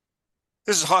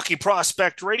This is Hockey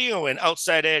Prospect Radio and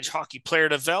Outside Edge hockey player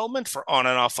development for on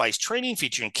and off ice training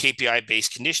featuring KPI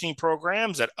based conditioning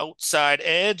programs at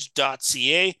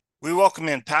outsideedge.ca. We welcome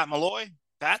in Pat Malloy.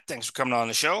 Pat, thanks for coming on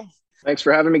the show. Thanks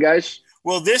for having me, guys.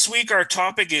 Well, this week our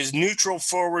topic is neutral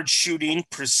forward shooting,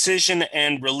 precision,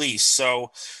 and release.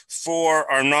 So,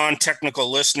 for our non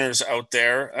technical listeners out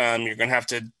there, you're going to have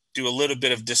to do a little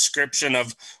bit of description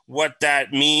of what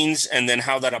that means and then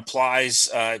how that applies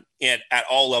at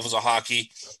all levels of hockey,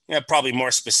 probably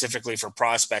more specifically for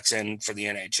prospects and for the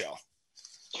NHL.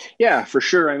 Yeah, for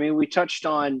sure. I mean, we touched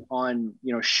on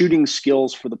shooting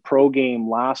skills for the pro game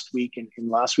last week in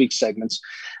last week's segments.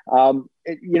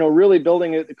 Really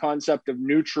building out the concept of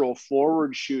neutral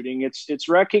forward shooting. It's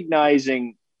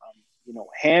recognizing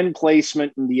hand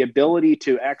placement and the ability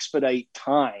to expedite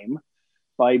time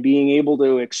by being able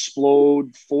to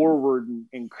explode forward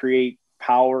and create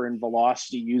power and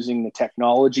velocity using the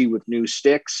technology with new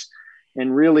sticks.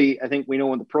 And really, I think we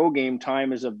know in the pro game,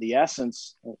 time is of the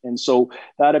essence. And so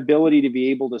that ability to be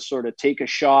able to sort of take a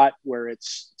shot where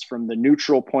it's from the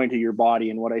neutral point of your body.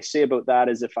 And what I say about that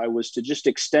is if I was to just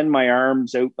extend my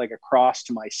arms out like across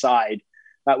to my side,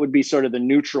 that would be sort of the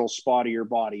neutral spot of your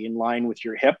body in line with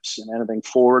your hips, and anything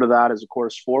forward of that is of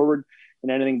course forward.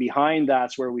 And anything behind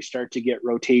that's where we start to get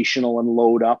rotational and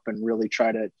load up and really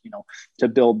try to, to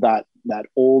build that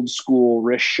old school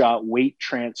wrist shot weight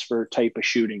transfer type of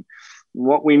shooting.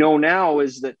 What we know now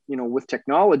is that, with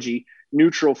technology,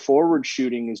 neutral forward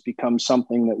shooting has become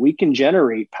something that we can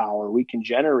generate power, we can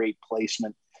generate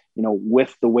placement,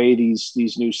 with the way these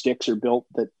new sticks are built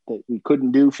that we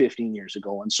couldn't do 15 years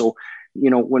ago. And so,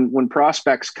 when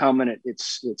prospects come and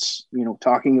it's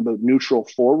talking about neutral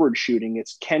forward shooting,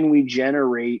 it's can we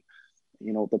generate,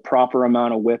 the proper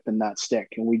amount of whip in that stick?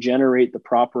 Can we generate the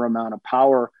proper amount of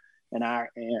power and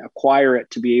acquire it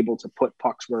to be able to put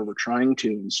pucks where we're trying to?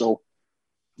 And so,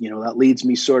 that leads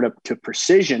me sort of to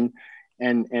precision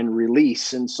and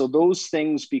release. And so those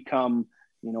things become,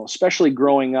 especially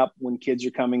growing up when kids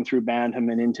are coming through Bantam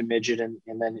and into midget and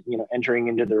then, entering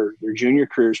into their junior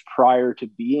careers prior to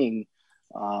being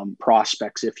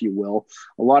prospects, if you will.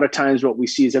 A lot of times what we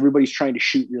see is everybody's trying to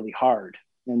shoot really hard.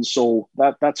 And so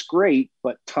that's great,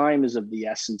 but time is of the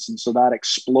essence. And so that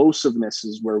explosiveness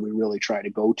is where we really try to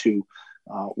go to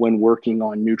when working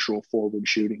on neutral forward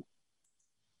shooting.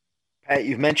 Pat,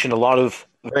 you've mentioned a lot of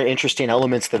very interesting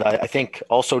elements that I think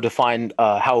also define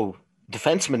how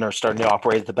defensemen are starting to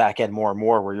operate at the back end more and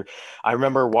more. Where I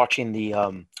remember watching the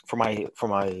for my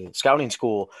scouting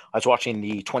school, I was watching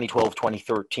the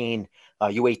 2012-2013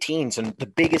 U18s, and the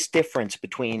biggest difference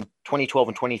between 2012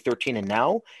 and 2013 and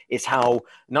now is how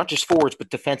not just forwards but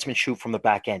defensemen shoot from the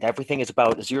back end. Everything is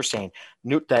about, as you're saying,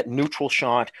 that neutral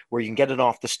shot where you can get it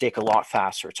off the stick a lot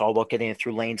faster. It's all about getting it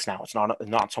through lanes now. It's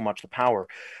not so much the power,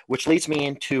 which leads me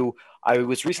into I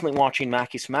was recently watching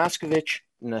Maki Samaskovic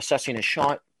and assessing his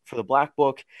shot for the Black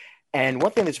Book, and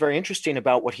one thing that's very interesting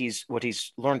about what he's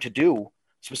learned to do,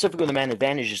 specifically in the man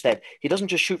advantage, is that he doesn't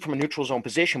just shoot from a neutral zone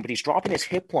position, but he's dropping his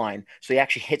hip line so he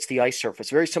actually hits the ice surface.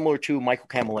 Very similar to Michael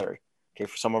Camilleri. Okay,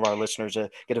 for some of our listeners to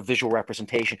get a visual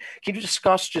representation. Can you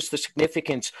discuss just the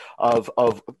significance of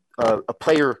a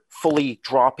player fully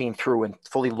dropping through and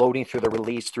fully loading through the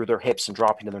release through their hips and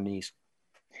dropping to their knees?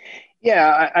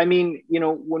 Yeah, I mean,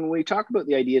 when we talk about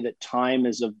the idea that time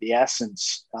is of the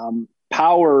essence,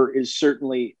 power is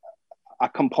certainly a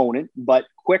component, but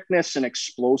quickness and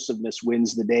explosiveness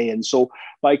wins the day. And so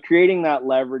by creating that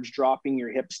leverage, dropping your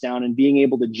hips down and being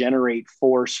able to generate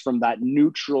force from that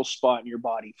neutral spot in your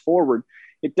body forward,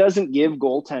 it doesn't give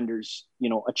goaltenders,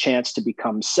 a chance to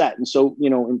become set. And so,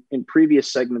 in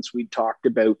previous segments, we talked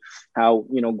about how,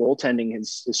 goaltending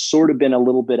has sort of been a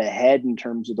little bit ahead in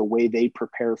terms of the way they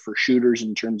prepare for shooters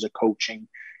in terms of coaching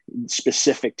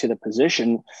specific to the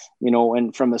position,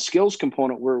 and from a skills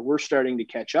component, we're starting to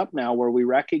catch up now where we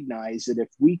recognize that if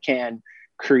we can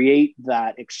create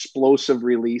that explosive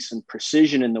release and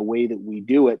precision in the way that we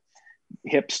do it,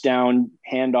 hips down,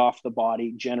 hand off the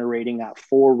body, generating that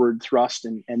forward thrust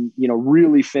and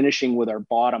really finishing with our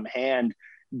bottom hand,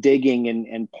 digging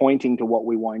and pointing to what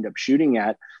we wind up shooting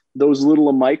at, those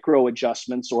little micro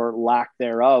adjustments or lack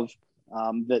thereof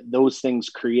that those things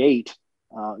create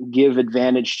give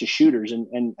advantage to shooters.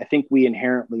 And I think we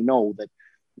inherently know that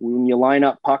when you line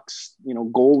up pucks,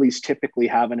 goalies typically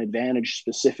have an advantage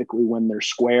specifically when they're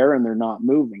square and they're not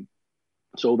moving.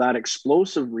 So that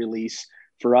explosive release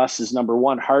for us is number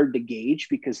one, hard to gauge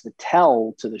because the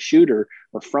tell to the shooter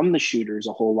or from the shooter is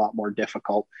a whole lot more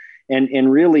difficult.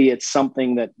 And really, it's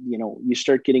something that, you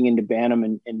start getting into Bantam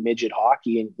and midget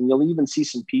hockey, and you'll even see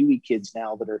some Pee Wee kids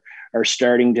now that are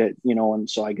starting to, and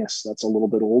so I guess that's a little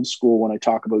bit old school when I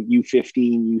talk about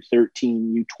U15,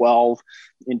 U13, U12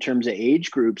 in terms of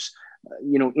age groups.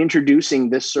 Introducing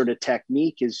this sort of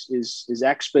technique is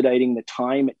expediting the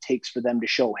time it takes for them to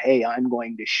show, hey, I'm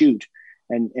going to shoot,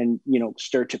 and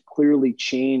start to clearly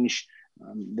change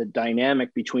the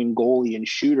dynamic between goalie and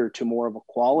shooter to more of a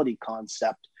quality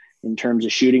concept in terms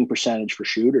of shooting percentage for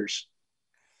shooters.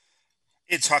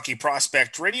 It's Hockey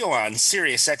Prospect Radio on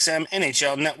Sirius XM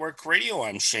NHL Network Radio.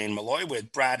 I'm Shane Malloy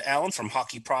with Brad Allen from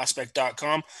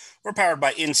hockeyprospect.com. We're powered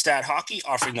by Instat Hockey,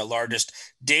 offering the largest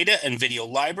data and video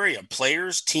library of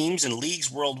players, teams, and leagues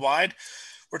worldwide.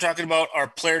 We're talking about our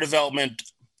player development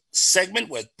segment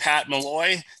with Pat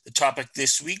Malloy. The topic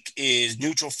this week is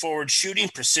neutral forward shooting,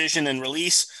 precision, and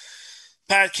release.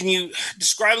 Pat, can you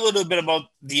describe a little bit about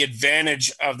the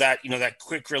advantage of that, that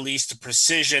quick release, the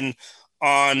precision,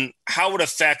 on how it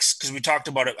affects, because we talked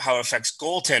about it, how it affects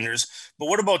goaltenders, but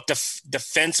what about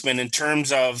defensemen in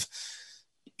terms of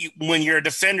when you're a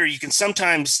defender, you can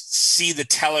sometimes see the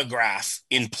telegraph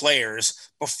in players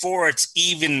before it's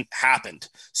even happened,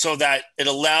 so that it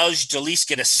allows you to at least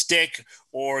get a stick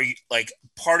or like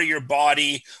part of your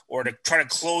body, or to try to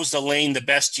close the lane the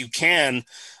best you can.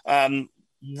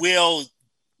 Will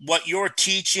what you're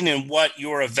teaching and what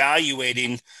you're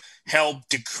evaluating help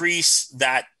decrease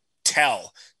that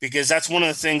tell? Because that's one of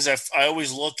the things I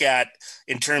always look at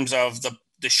in terms of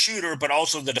the shooter, but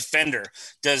also the defender.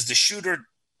 Does the shooter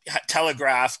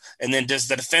telegraph, and then does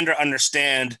the defender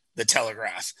understand the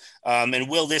telegraph? And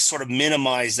will this sort of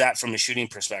minimize that from a shooting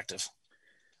perspective?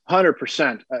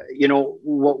 100%.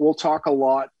 What we'll talk a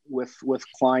lot with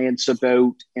clients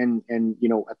about, and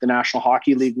at the National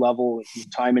Hockey League level,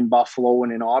 time in Buffalo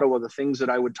and in Ottawa, the things that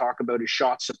I would talk about is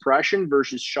shot suppression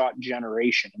versus shot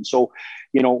generation. And so,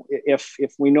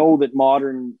 if we know that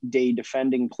modern day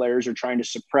defending players are trying to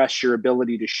suppress your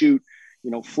ability to shoot,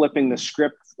 flipping the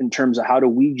script in terms of how do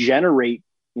we generate,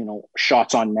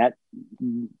 shots on net,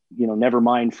 never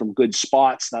mind from good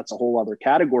spots, that's a whole other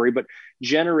category, but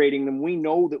generating them, we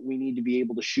know that we need to be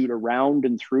able to shoot around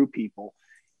and through people.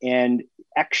 And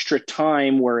extra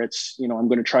time where it's, I'm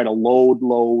going to try to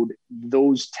load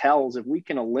those tells, if we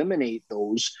can eliminate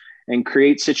those and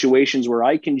create situations where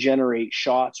I can generate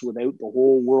shots without the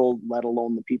whole world, let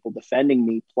alone the people defending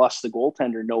me, plus the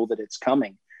goaltender know that it's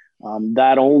coming,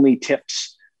 that only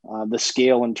tips the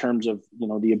scale in terms of,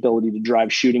 the ability to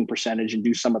drive shooting percentage and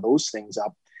do some of those things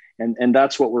up. And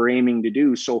that's what we're aiming to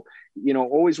do. So,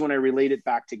 always when I relate it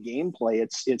back to gameplay,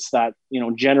 it's that,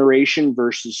 generation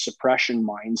versus suppression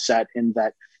mindset, and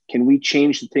that can we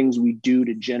change the things we do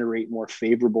to generate more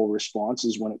favorable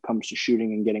responses when it comes to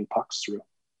shooting and getting pucks through.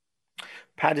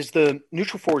 Pat, is the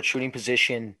neutral forward shooting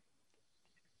position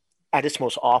at its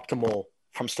most optimal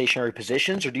from stationary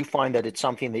positions, or do you find that it's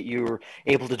something that you're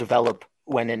able to develop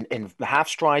when in half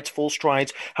strides, full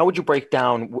strides? How would you break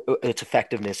down its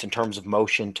effectiveness in terms of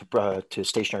motion to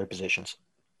stationary positions?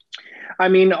 I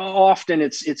mean, often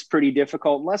it's pretty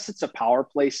difficult unless it's a power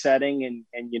play setting,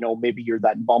 and maybe you're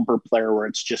that bumper player where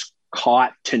it's just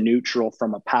caught to neutral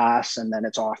from a pass and then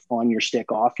it's off on your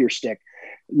stick, off your stick.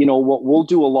 What we'll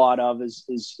do a lot of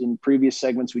is in previous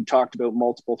segments we talked about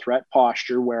multiple threat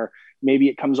posture, where maybe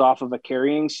it comes off of a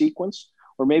carrying sequence,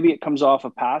 or maybe it comes off a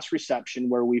pass reception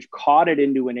where we've caught it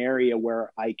into an area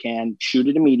where I can shoot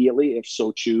it immediately, if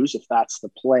so choose, if that's the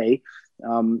play,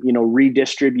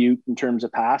 redistribute in terms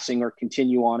of passing or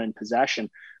continue on in possession.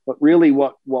 But really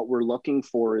what we're looking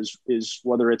for is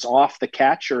whether it's off the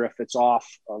catch or if it's off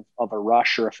of a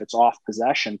rush or if it's off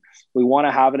possession, we want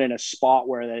to have it in a spot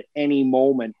where at any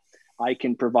moment I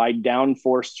can provide down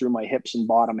force through my hips and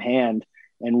bottom hand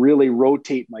and really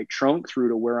rotate my trunk through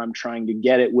to where I'm trying to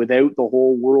get it without the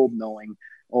whole world knowing,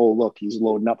 oh, look, he's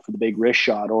loading up for the big wrist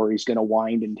shot, or he's going to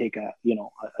wind and take a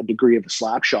degree of a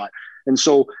slap shot. And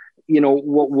so,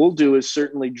 what we'll do is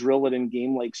certainly drill it in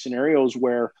game-like scenarios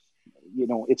where,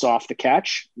 it's off the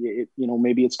catch.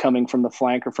 Maybe it's coming from the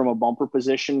flank or from a bumper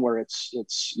position where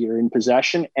it's you're in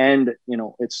possession, and,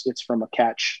 it's from a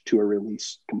catch to a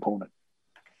release component.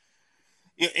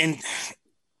 Yeah, and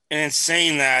in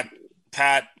saying that,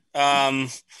 Pat,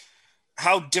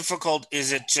 how difficult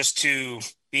is it just to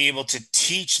be able to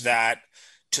teach that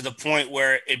to the point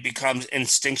where it becomes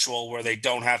instinctual, where they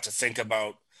don't have to think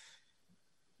about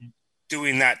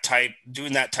doing that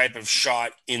type of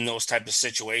shot in those type of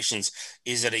situations?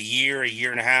 Is it a year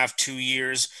and a half, 2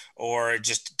 years, or it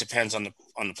just depends on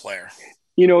the player?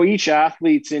 Each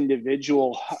athlete's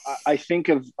individual. I think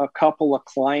of a couple of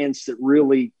clients that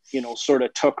really, sort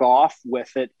of took off with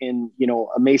it. In,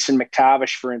 a Mason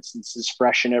McTavish, for instance, is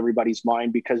fresh in everybody's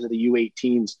mind because of the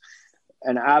U18s.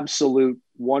 An absolute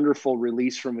wonderful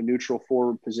release from a neutral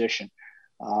forward position.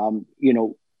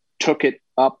 Took it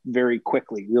up very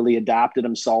quickly, really adapted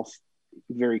himself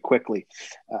very quickly.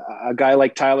 A guy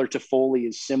like Tyler Toffoli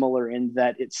is similar in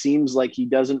that it seems like he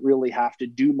doesn't really have to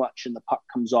do much and the puck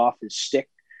comes off his stick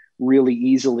really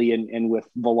easily and with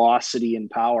velocity and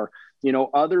power.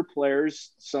 Other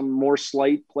players, some more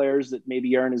slight players that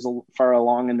maybe aren't as far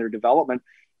along in their development,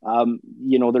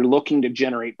 they're looking to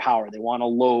generate power. They want to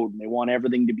load and they want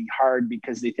everything to be hard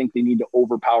because they think they need to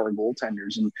overpower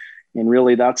goaltenders. And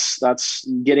really that's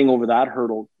getting over that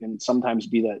hurdle can sometimes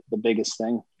be the biggest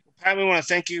thing. Pat, we want to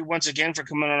thank you once again for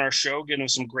coming on our show, giving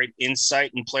us some great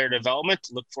insight and player development.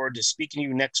 Look forward to speaking to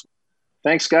you next week.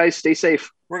 Thanks, guys. Stay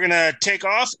safe. We're going to take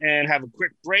off and have a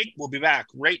quick break. We'll be back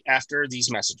right after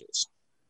these messages.